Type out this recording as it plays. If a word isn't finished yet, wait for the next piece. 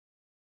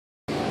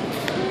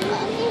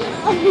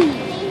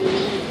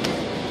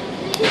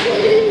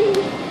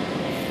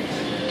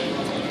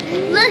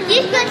Look,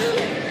 this looks.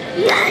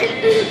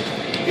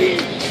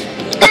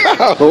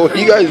 What are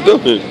you guys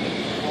doing?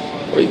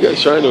 Why are you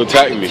guys trying to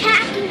attack me?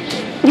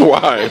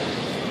 Why?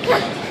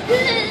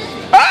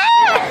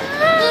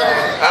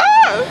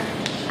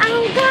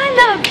 I'm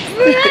gonna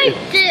break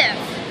this.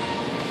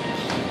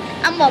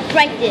 I'm gonna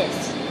break this.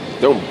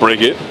 Don't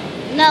break it.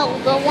 No,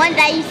 the one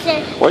that you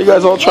said. Why are you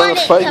guys all trying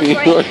to fight me?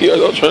 Why are you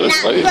guys all trying to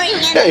fight me?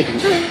 Hey,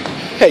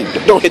 hey,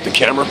 don't hit the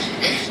camera.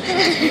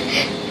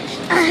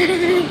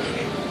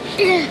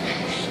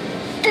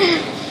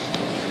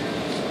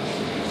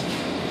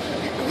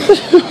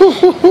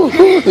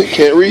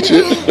 Can't reach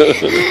it.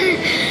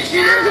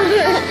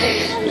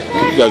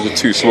 You guys are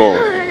too small.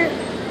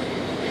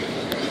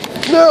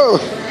 No!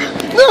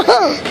 No!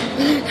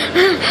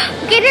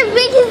 Get the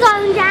bitches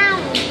on down.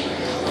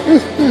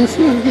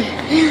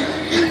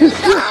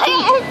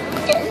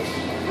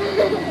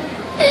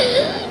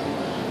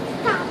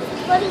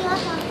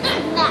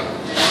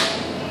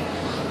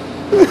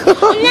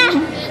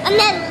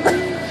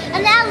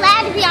 I'm not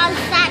allowed to be on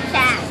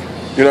Snapchat.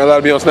 You're not allowed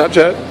to be on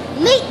Snapchat?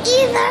 Me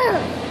either.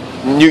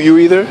 You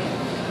either?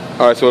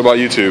 Alright, so what about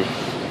YouTube?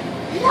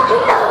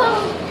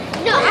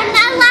 No, I'm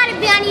not allowed to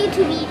be on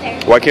YouTube either.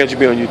 Why can't you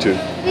be on YouTube?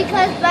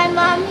 Because my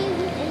mommy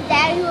and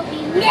daddy will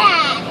be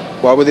mad.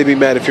 Why would they be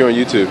mad if you're on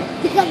YouTube?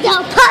 Because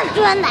they'll punch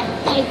you in the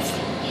face.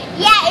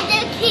 Yeah, and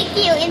they'll kick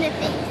you in the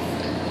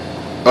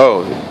face.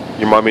 Oh,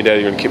 your mommy and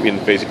daddy are gonna kick me in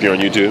the face if you're on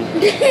YouTube?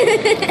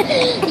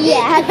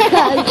 Yeah,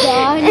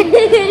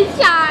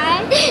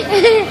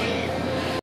 Sean.